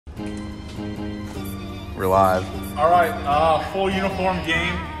We're live. All right, full uniform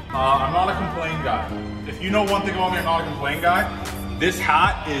game. I'm not a complain guy. If you know one thing about me, I'm not a complain guy. This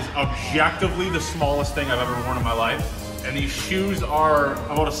hat is objectively the smallest thing I've ever worn in my life. And these shoes are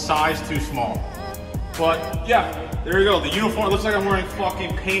about a size too small. But yeah, there you go. The uniform looks like I'm wearing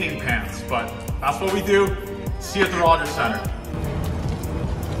fucking painting pants, but that's what we do. See you at the Rogers Center.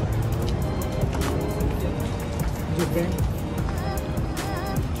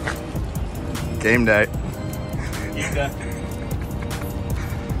 Game day. Game day.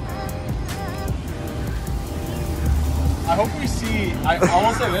 I hope we see, I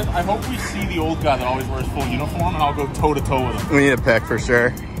will say this, I hope we see the old guy that always wears full uniform, and I'll go toe to toe with him. We need a pick for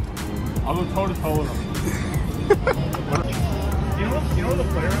sure. I'll go toe to toe with him. You know the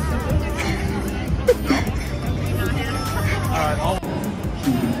player is? Alright,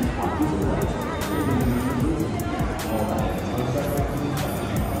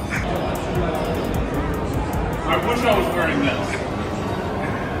 I wish I was wearing this.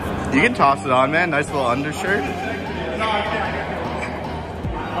 You can toss it on, man. Nice little undershirt. No, I can't.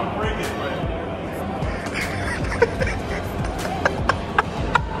 I'll break it,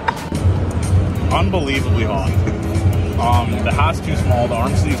 but... Unbelievably hot. The hat's too small. The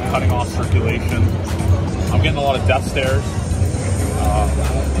arm sleeve's cutting off circulation. I'm getting a lot of death stares.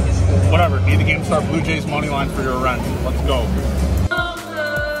 Whatever. Need the game to start. Blue Jays money line for your rent. Let's go.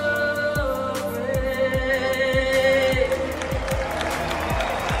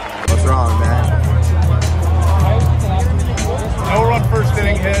 What's wrong, man? No run first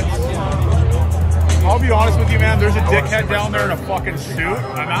inning hits. I'll be honest with you, man. There's a dickhead down there in a fucking suit.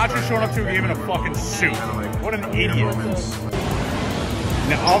 Imagine showing up to a game in a fucking suit. What an idiot.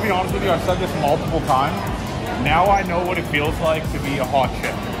 Now, I'll be honest with you. I've said this multiple times. Now I know what it feels like to be a hot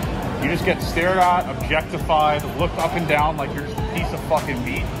chick. You just get stared at, objectified, looked up and down like you're just a piece of fucking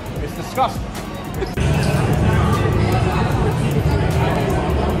meat. It's disgusting.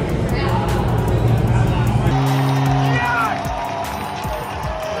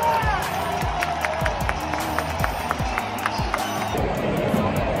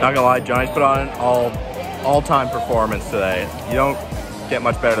 Not gonna lie, Johnny's put on an all-time performance today. You don't get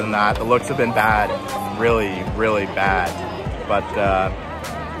much better than that. The looks have been bad, really, really bad. But I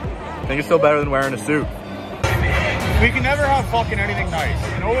think it's still better than wearing a suit. We can never have fucking anything nice.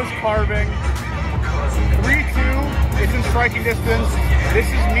 Noah's carving. 3-2. It's in striking distance. This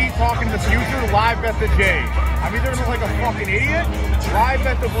is me talking to the future. Live bet the Jays. I'm either gonna look like a fucking idiot. Live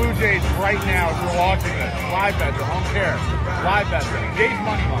bet the Blue Jays right now if you're watching this. Live bet them. I don't care. Live bet them. Jays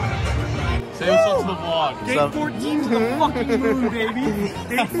money line. Say what's up to the vlog. Day 14 to the fucking moon,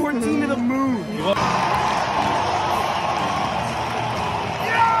 baby. Day 14 to the moon.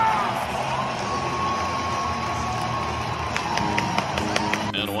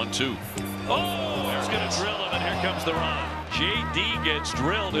 And 1-2. Oh, he's going to drill him, and here comes the run. JD gets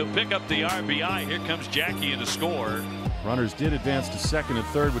drilled. He'll pick up the RBI. Here comes Jackie in to score. Runners did advance to second and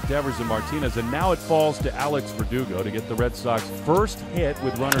third with Devers and Martinez, and now it falls to Alex Verdugo to get the Red Sox first hit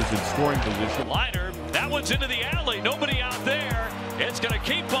with runners in scoring position. Liner, that one's into the alley. Nobody out there. It's going to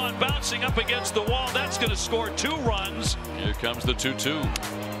keep on bouncing up against the wall. That's going to score 2 runs. Here comes the 2-2.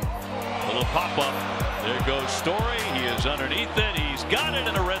 Little pop-up. There goes Story. He is underneath it. He's got it,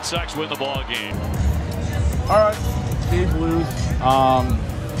 and the Red Sox win the ball game. All right, Jays lose.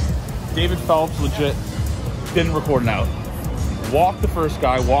 David Phelps legit didn't record an out. Walked the first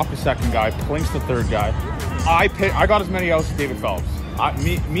guy, walked the second guy, plinks the third guy. I got as many outs as David Phelps.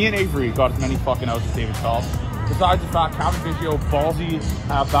 Me and Avery got as many fucking outs as David Phelps. Besides the fact, Captain Biggio, ballsy,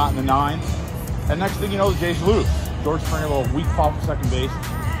 bat in the 9th. And next thing you know, the Jays lose. George Springer, a little weak pop for second base.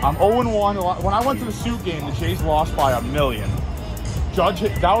 I'm 0-1. When I went to the suit game, the Jays lost by 1,000,000.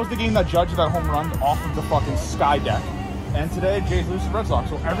 That was the game that Judge hit that home run off of the fucking sky deck. And today, Jays lose to the Red Sox.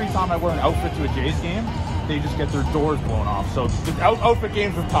 So every time I wear an outfit to a Jays game, they just get their doors blown off. So the outfit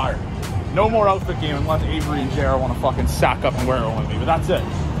game's retired. No more outfit game unless Avery and JR want to fucking sack up and wear it with me. But that's it.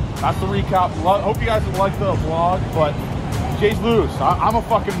 That's the recap. Hope you guys like the vlog, but Jays lose. I'm a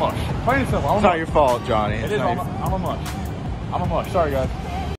fucking mush. Plain and simple. It's not your fault, Johnny. It is. I'm a mush. I'm a mush. Sorry, guys.